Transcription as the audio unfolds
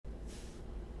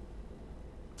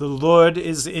The Lord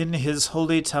is in his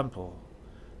holy temple.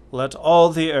 Let all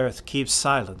the earth keep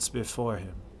silence before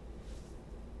him.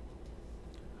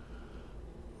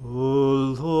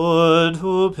 O Lord,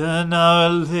 open our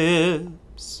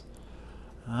lips,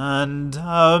 and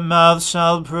our mouth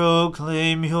shall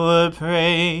proclaim your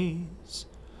praise.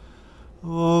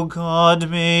 O God,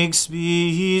 make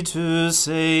speed to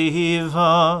save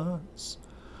us.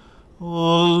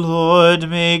 O Lord,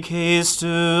 make haste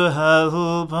to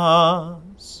help us.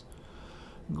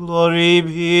 Glory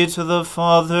be to the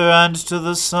Father, and to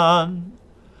the Son,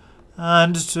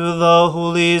 and to the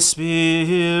Holy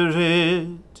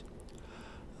Spirit,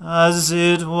 as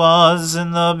it was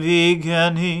in the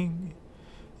beginning,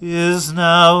 is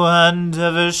now, and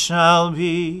ever shall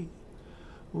be,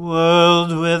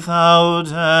 world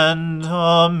without end.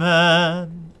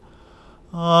 Amen.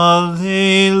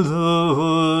 Alleluia.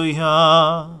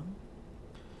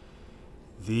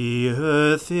 The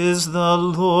earth is the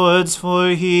Lord's, for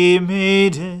he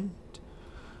made it.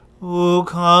 O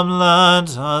come,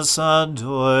 let us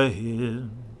adore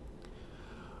him.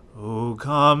 O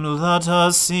come, let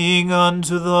us sing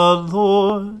unto the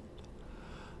Lord.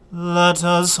 Let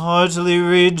us heartily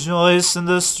rejoice in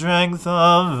the strength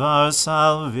of our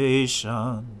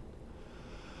salvation.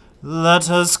 Let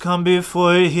us come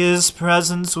before his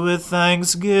presence with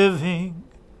thanksgiving,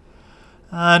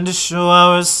 and show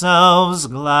ourselves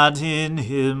glad in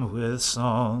him with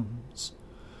songs.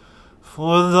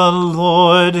 For the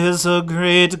Lord is a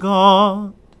great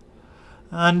God,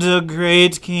 and a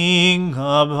great King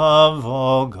above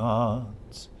all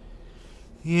gods.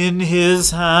 In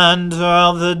his hand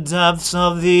are the depths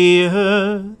of the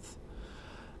earth,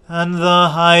 and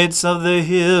the heights of the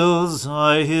hills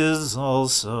are his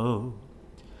also.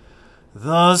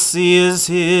 The sea is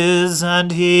his,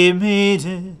 and he made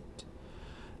it,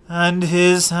 and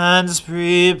his hands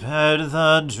prepared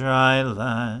the dry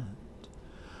land.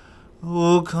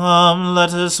 O come,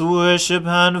 let us worship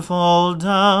and fall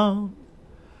down,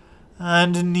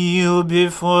 and kneel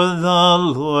before the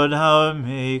Lord our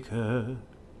Maker.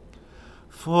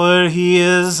 For he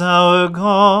is our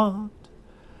God,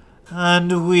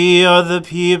 and we are the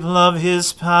people of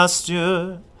his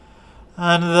pasture,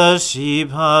 and the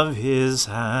sheep of his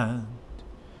hand.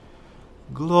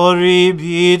 Glory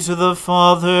be to the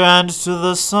Father, and to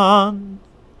the Son,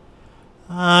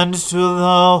 and to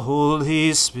the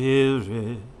Holy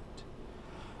Spirit,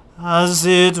 as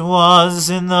it was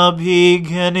in the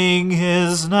beginning,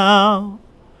 is now,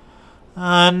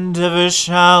 and ever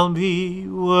shall be,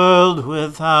 world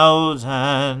without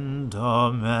end.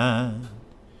 Amen.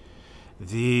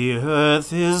 The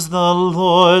earth is the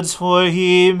Lord's, for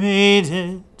he made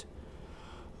it.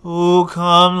 O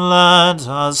come, let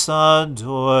us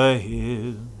adore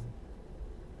him.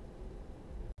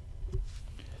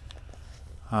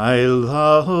 I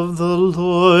love the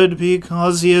Lord,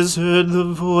 because he has heard the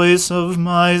voice of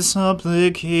my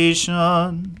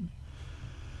supplication,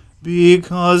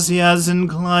 because he has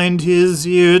inclined his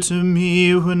ear to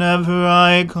me whenever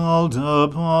I called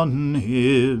upon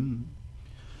him.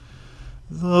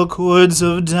 The cords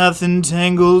of death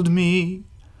entangled me,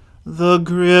 the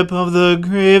grip of the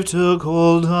grave took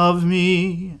hold of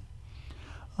me.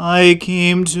 I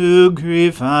came to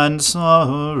grief and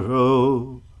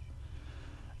sorrow.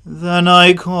 Then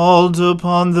I called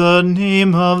upon the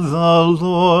name of the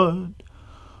Lord.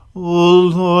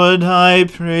 O Lord, I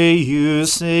pray you,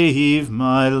 save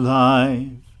my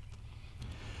life.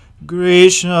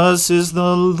 Gracious is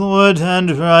the Lord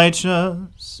and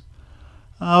righteous.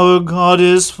 Our God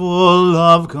is full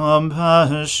of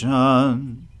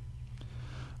compassion.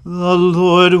 The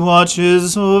Lord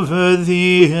watches over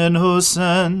the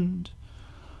innocent.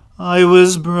 I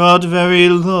was brought very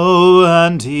low,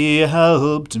 and he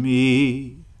helped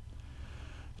me.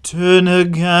 Turn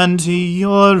again to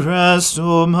your rest,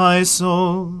 O my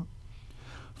soul,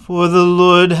 for the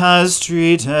Lord has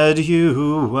treated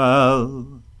you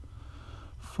well.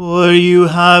 For you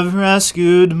have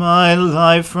rescued my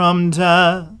life from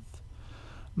death,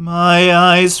 my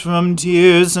eyes from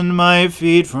tears, and my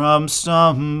feet from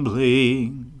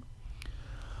stumbling.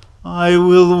 I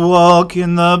will walk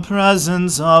in the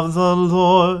presence of the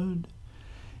Lord,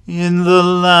 in the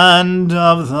land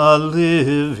of the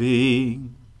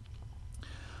living.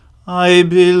 I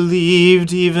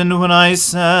believed even when I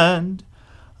said,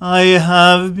 I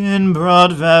have been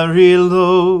brought very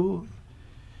low.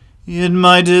 In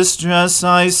my distress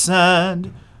I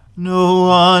said, no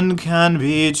one can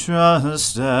be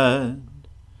trusted.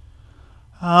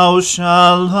 How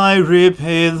shall I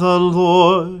repay the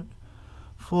Lord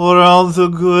for all the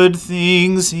good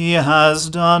things he has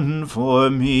done for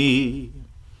me?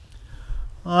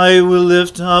 I will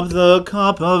lift up the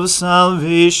cup of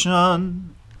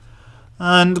salvation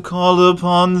and call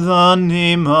upon the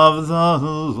name of the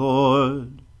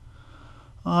Lord.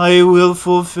 I will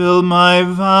fulfill my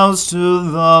vows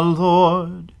to the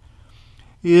Lord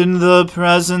in the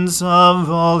presence of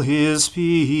all his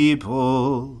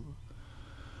people.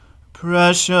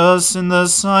 Precious in the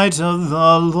sight of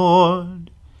the Lord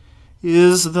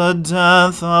is the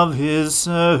death of his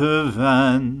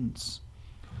servants.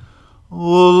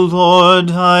 O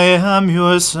Lord, I am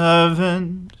your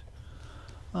servant.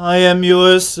 I am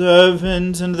your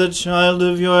servant and the child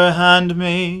of your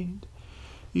handmaid.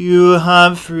 You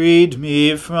have freed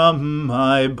me from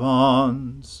my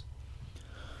bonds.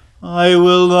 I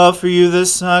will offer you the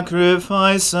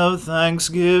sacrifice of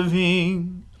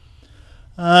thanksgiving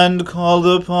and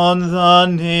call upon the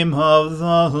name of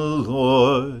the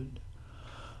Lord.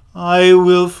 I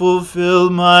will fulfill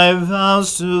my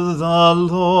vows to the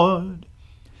Lord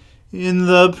in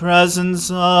the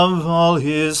presence of all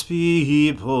his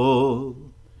people.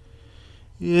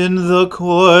 In the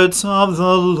courts of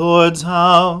the Lord's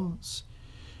house,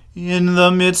 in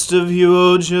the midst of you,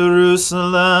 O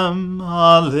Jerusalem.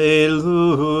 Alleluia.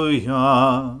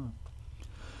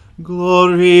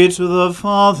 Glory to the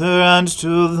Father, and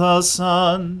to the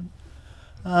Son,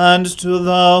 and to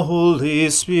the Holy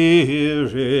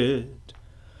Spirit,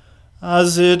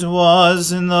 as it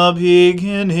was in the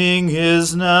beginning,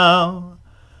 is now,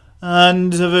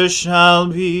 and ever shall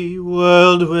be,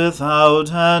 world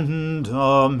without end.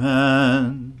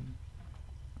 Amen.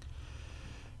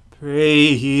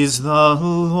 Praise the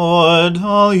Lord,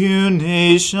 all you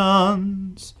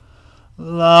nations.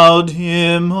 Loud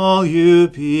hymn, all you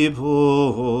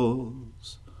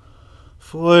peoples.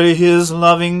 For his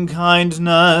loving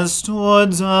kindness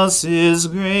towards us is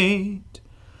great,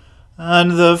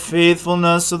 and the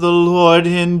faithfulness of the Lord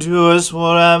endures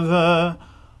forever.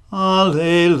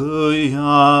 Alleluia.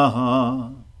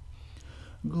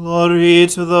 Glory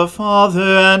to the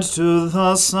Father, and to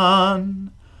the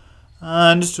Son,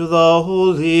 and to the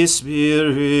Holy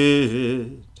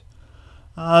Spirit,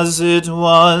 as it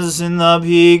was in the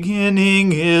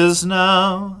beginning, is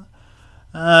now,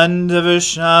 and ever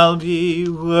shall be,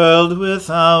 world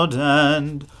without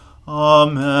end.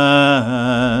 Amen.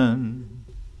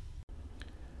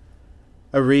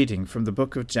 A reading from the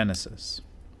book of Genesis.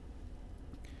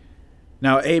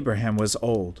 Now Abraham was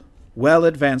old, well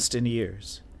advanced in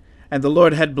years, and the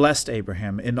Lord had blessed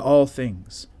Abraham in all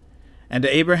things. And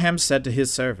Abraham said to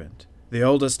his servant, the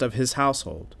oldest of his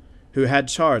household, who had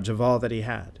charge of all that he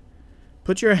had,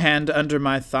 Put your hand under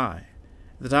my thigh,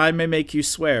 that I may make you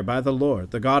swear by the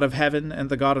Lord, the God of heaven and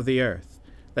the God of the earth,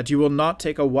 that you will not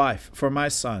take a wife for my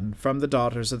son from the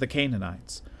daughters of the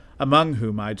Canaanites, among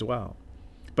whom I dwell,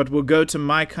 but will go to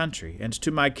my country and to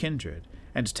my kindred,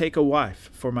 and take a wife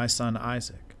for my son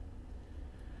Isaac.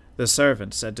 The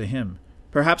servant said to him,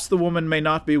 Perhaps the woman may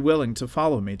not be willing to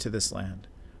follow me to this land.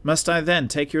 Must I then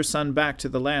take your son back to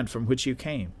the land from which you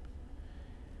came?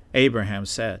 Abraham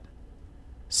said,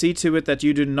 See to it that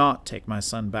you do not take my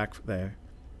son back there.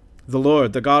 The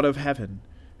Lord, the God of heaven,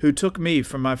 who took me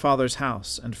from my father's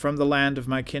house and from the land of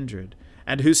my kindred,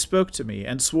 and who spoke to me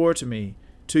and swore to me,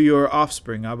 To your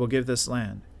offspring I will give this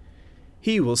land.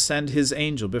 He will send his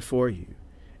angel before you,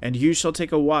 and you shall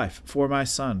take a wife for my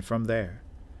son from there.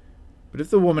 But if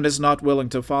the woman is not willing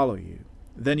to follow you,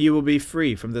 then you will be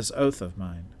free from this oath of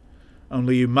mine.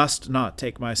 Only you must not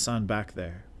take my son back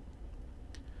there.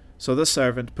 So the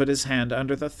servant put his hand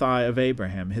under the thigh of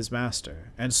Abraham his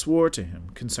master, and swore to him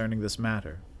concerning this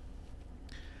matter.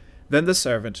 Then the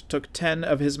servant took 10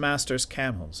 of his master's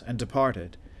camels, and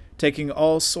departed, taking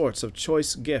all sorts of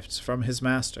choice gifts from his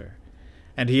master.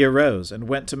 And he arose and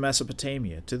went to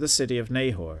Mesopotamia, to the city of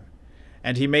Nahor.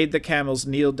 And he made the camels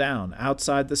kneel down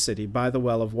outside the city by the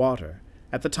well of water,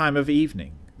 at the time of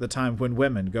evening, the time when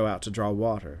women go out to draw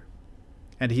water.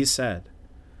 And he said,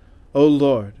 O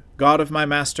Lord, God of my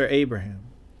master Abraham,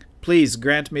 please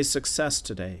grant me success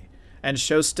today, and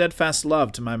show steadfast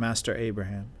love to my master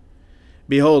Abraham.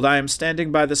 Behold, I am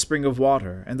standing by the spring of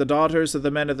water, and the daughters of the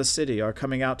men of the city are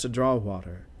coming out to draw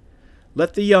water.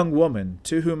 Let the young woman,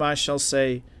 to whom I shall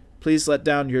say, Please let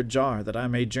down your jar, that I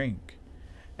may drink,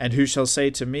 and who shall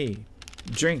say to me,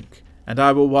 Drink, and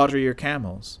I will water your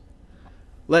camels.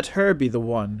 Let her be the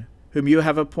one whom you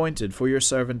have appointed for your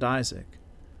servant Isaac.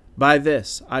 By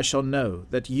this I shall know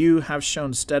that you have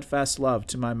shown steadfast love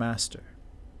to my master.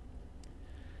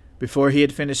 Before he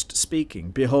had finished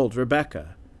speaking, behold,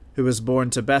 Rebekah, who was born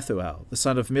to Bethuel, the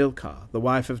son of Milcah, the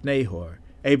wife of Nahor,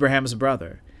 Abraham's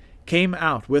brother, came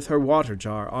out with her water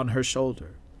jar on her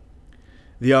shoulder.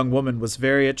 The young woman was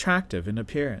very attractive in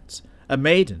appearance, a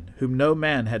maiden whom no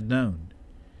man had known.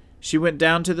 She went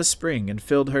down to the spring and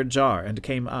filled her jar and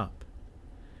came up.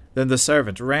 Then the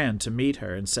servant ran to meet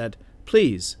her and said,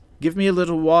 "Please, give me a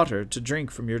little water to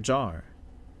drink from your jar."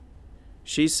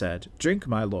 She said, "Drink,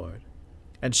 my lord."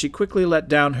 And she quickly let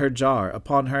down her jar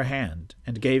upon her hand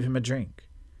and gave him a drink.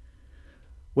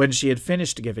 When she had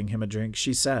finished giving him a drink,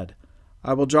 she said,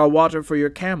 "I will draw water for your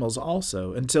camels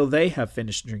also, until they have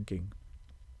finished drinking."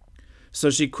 So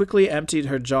she quickly emptied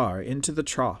her jar into the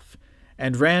trough,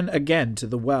 and ran again to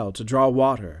the well to draw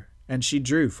water, and she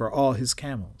drew for all his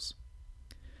camels.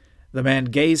 The man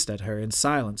gazed at her in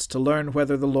silence to learn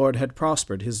whether the Lord had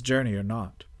prospered his journey or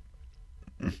not.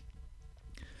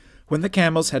 When the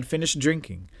camels had finished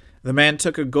drinking, the man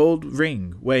took a gold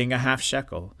ring weighing a half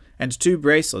shekel, and 2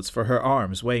 bracelets for her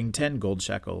arms weighing 10 gold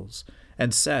shekels,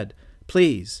 and said,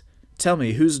 "Please, tell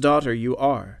me whose daughter you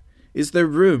are. Is there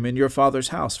room in your father's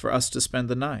house for us to spend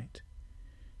the night?"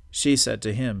 She said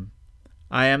to him,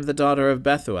 "I am the daughter of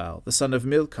Bethuel, the son of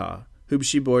Milcah, whom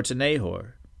she bore to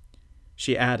Nahor."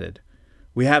 She added,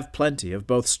 "We have plenty of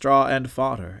both straw and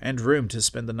fodder, and room to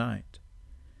spend the night."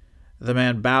 The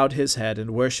man bowed his head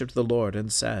and worshipped the Lord,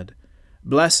 and said,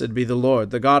 "Blessed be the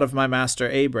Lord, the God of my master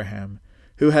Abraham,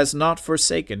 who has not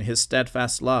forsaken his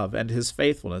steadfast love and his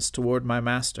faithfulness toward my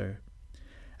master.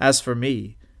 As for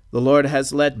me, the Lord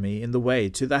has led me in the way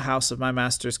to the house of my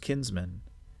master's kinsman."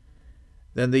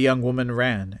 Then the young woman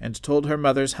ran and told her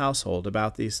mother's household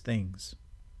about these things.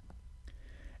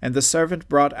 And the servant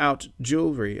brought out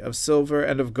jewelry of silver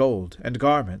and of gold, and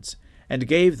garments, and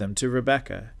gave them to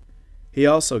Rebekah. He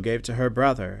also gave to her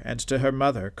brother and to her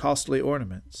mother costly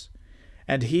ornaments.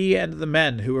 And he and the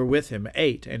men who were with him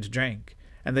ate and drank,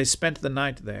 and they spent the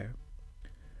night there.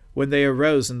 When they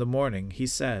arose in the morning, he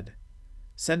said,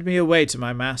 "Send me away to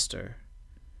my master."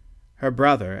 Her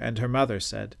brother and her mother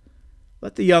said,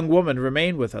 "Let the young woman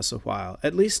remain with us a while,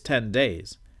 at least 10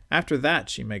 days. After that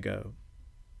she may go."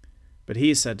 But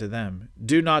he said to them,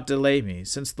 "Do not delay me,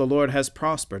 since the Lord has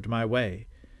prospered my way.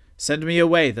 Send me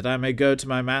away that I may go to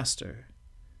my master."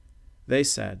 They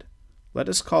said, "Let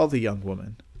us call the young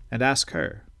woman, and ask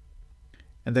her."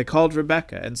 And they called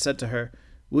Rebekah, and said to her,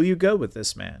 "Will you go with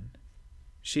this man?"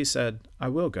 She said, "I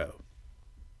will go."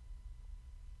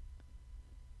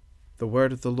 The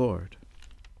word of the Lord.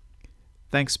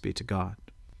 Thanks be to God.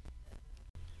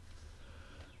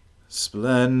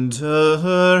 Splendor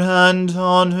and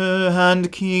honor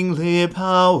and kingly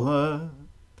power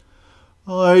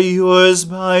are yours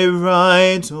by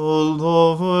right, O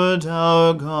Lord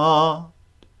our God.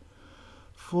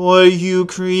 For you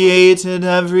created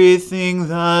everything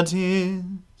that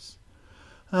is,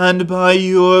 and by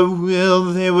your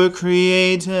will they were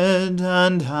created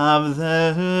and have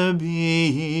their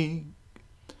being.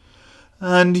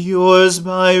 And yours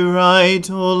by right,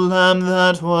 O Lamb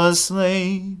that was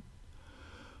slain,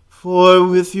 for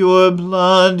with your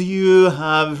blood you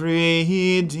have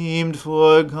redeemed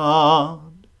for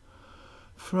God,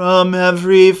 from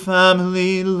every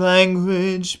family,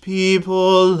 language,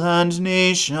 people, and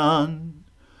nation,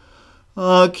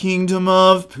 a kingdom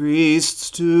of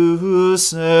priests to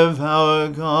serve our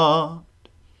God.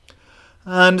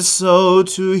 And so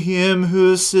to him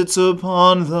who sits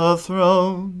upon the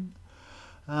throne,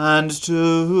 and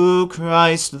to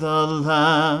Christ the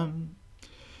Lamb,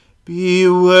 be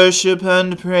worship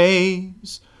and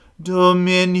praise,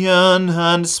 dominion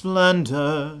and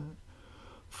splendor,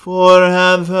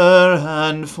 forever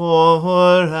and forevermore.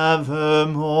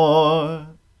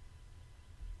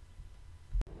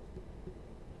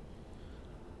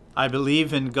 I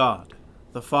believe in God,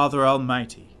 the Father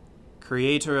Almighty,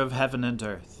 creator of heaven and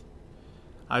earth.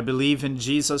 I believe in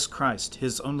Jesus Christ,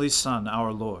 his only Son,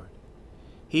 our Lord.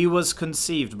 He was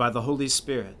conceived by the Holy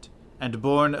Spirit and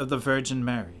born of the Virgin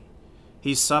Mary.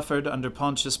 He suffered under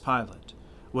Pontius Pilate,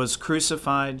 was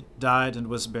crucified, died, and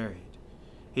was buried.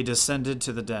 He descended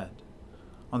to the dead.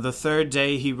 On the 3rd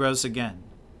day he rose again.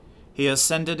 He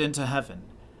ascended into heaven,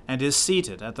 and is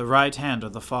seated at the right hand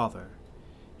of the Father.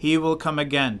 He will come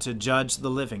again to judge the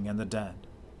living and the dead.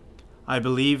 I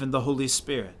believe in the Holy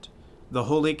Spirit, the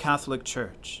Holy Catholic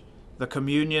Church, the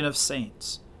communion of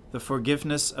saints, the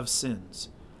forgiveness of sins,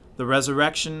 the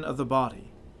resurrection of the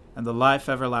body, and the life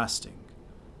everlasting.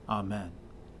 Amen.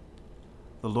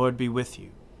 The Lord be with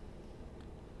you.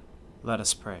 Let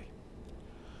us pray.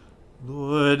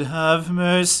 Lord, have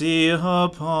mercy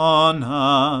upon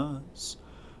us.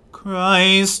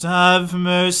 Christ, have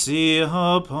mercy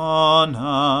upon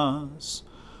us.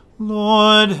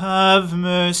 Lord, have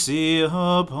mercy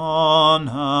upon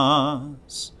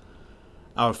us.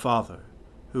 Our Father,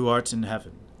 who art in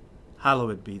heaven,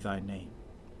 hallowed be thy name.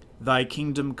 Thy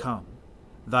kingdom come,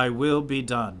 thy will be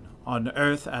done, on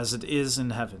earth as it is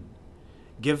in heaven.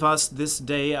 Give us this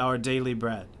day our daily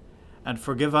bread, and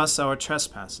forgive us our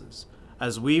trespasses,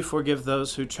 as we forgive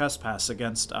those who trespass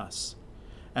against us.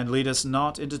 And lead us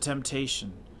not into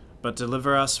temptation, but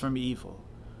deliver us from evil.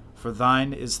 For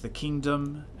thine is the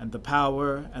kingdom, and the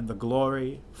power, and the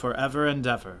glory, forever and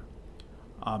ever.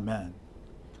 Amen.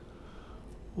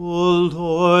 O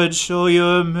Lord, show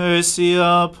your mercy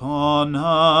upon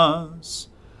us,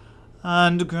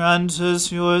 and grant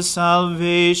us your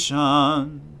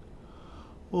salvation.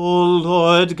 O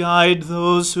Lord, guide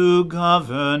those who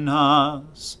govern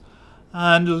us,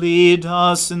 and lead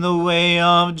us in the way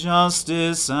of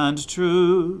justice and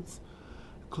truth.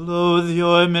 Clothe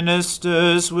your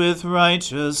ministers with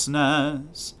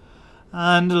righteousness,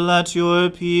 and let your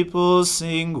people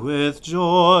sing with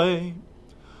joy.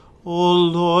 O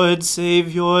Lord,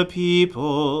 save your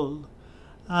people,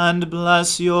 and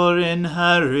bless your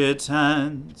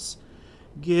inheritance.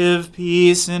 Give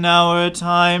peace in our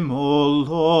time, O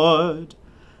Lord,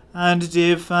 and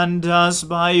defend us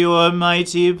by your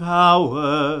mighty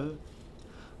power.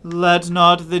 Let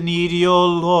not the needy, O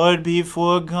Lord, be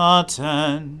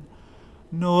forgotten,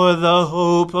 nor the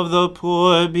hope of the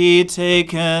poor be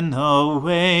taken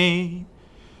away.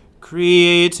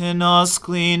 Create in us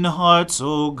clean hearts,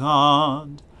 O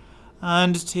God,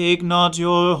 and take not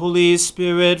your Holy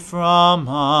Spirit from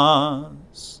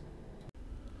us.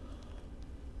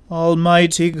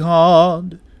 Almighty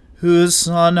God, whose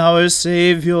Son, our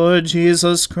Saviour,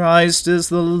 Jesus Christ, is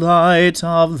the light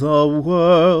of the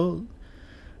world,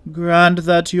 grant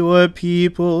that your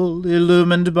people,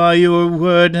 illumined by your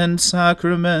word and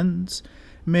sacraments,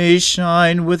 may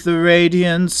shine with the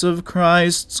radiance of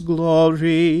Christ's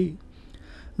glory,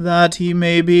 that he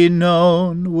may be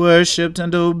known, worshipped,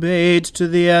 and obeyed to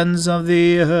the ends of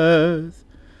the earth.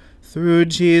 Through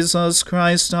Jesus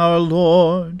Christ our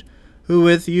Lord, who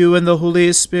with you and the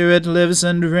Holy Spirit lives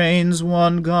and reigns,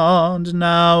 one God,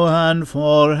 now and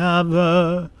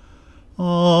forever.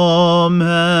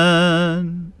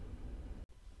 Amen.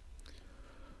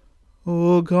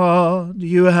 O God,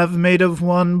 you have made of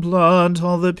one blood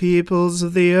all the peoples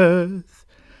of the earth,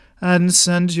 and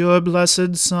sent your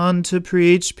blessed Son to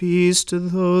preach peace to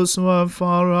those who are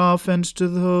far off and to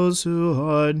those who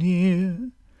are near.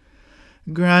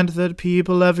 Grant that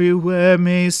people everywhere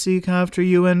may seek after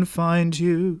you and find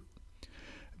you.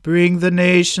 Bring the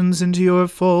nations into your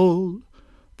fold,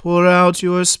 pour out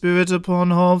your Spirit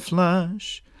upon all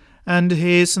flesh, and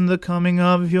hasten the coming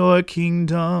of your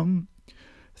kingdom.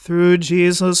 Through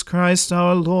Jesus Christ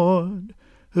our Lord,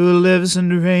 who lives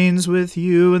and reigns with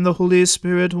you in the Holy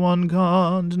Spirit, one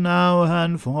God, now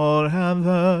and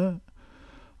forever.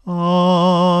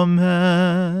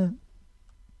 Amen.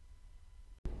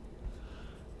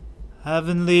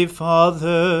 Heavenly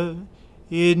Father,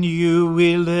 in you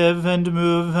we live and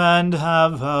move and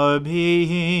have our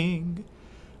being.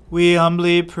 We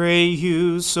humbly pray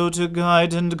you so to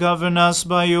guide and govern us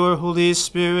by your Holy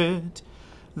Spirit,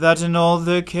 that in all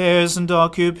the cares and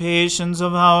occupations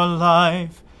of our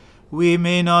life we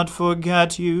may not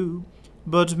forget you,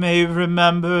 but may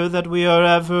remember that we are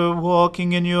ever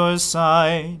walking in your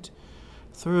sight.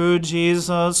 Through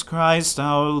Jesus Christ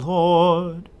our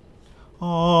Lord.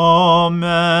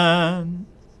 Amen.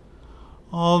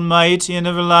 Almighty and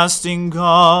everlasting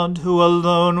God, who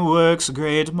alone works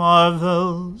great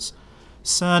marvels,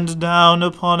 send down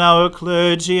upon our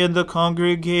clergy and the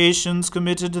congregations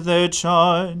committed to their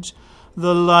charge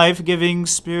the life-giving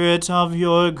Spirit of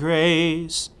your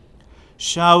grace.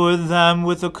 Shower them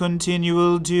with the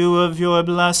continual dew of your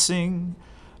blessing,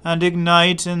 and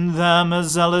ignite in them a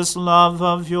zealous love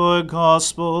of your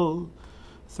gospel.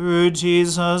 Through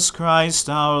Jesus Christ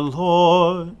our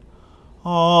Lord.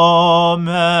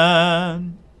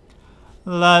 Amen.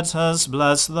 Let us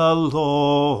bless the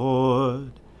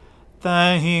Lord.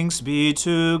 Thanks be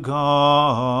to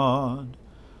God.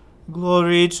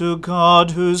 Glory to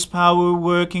God, whose power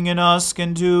working in us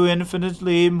can do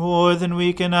infinitely more than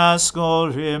we can ask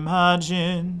or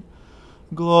imagine.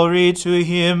 Glory to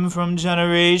him from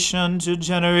generation to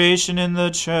generation in the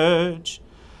Church,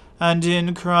 and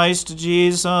in Christ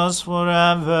Jesus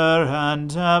forever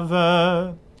and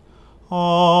ever.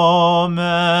 Amen.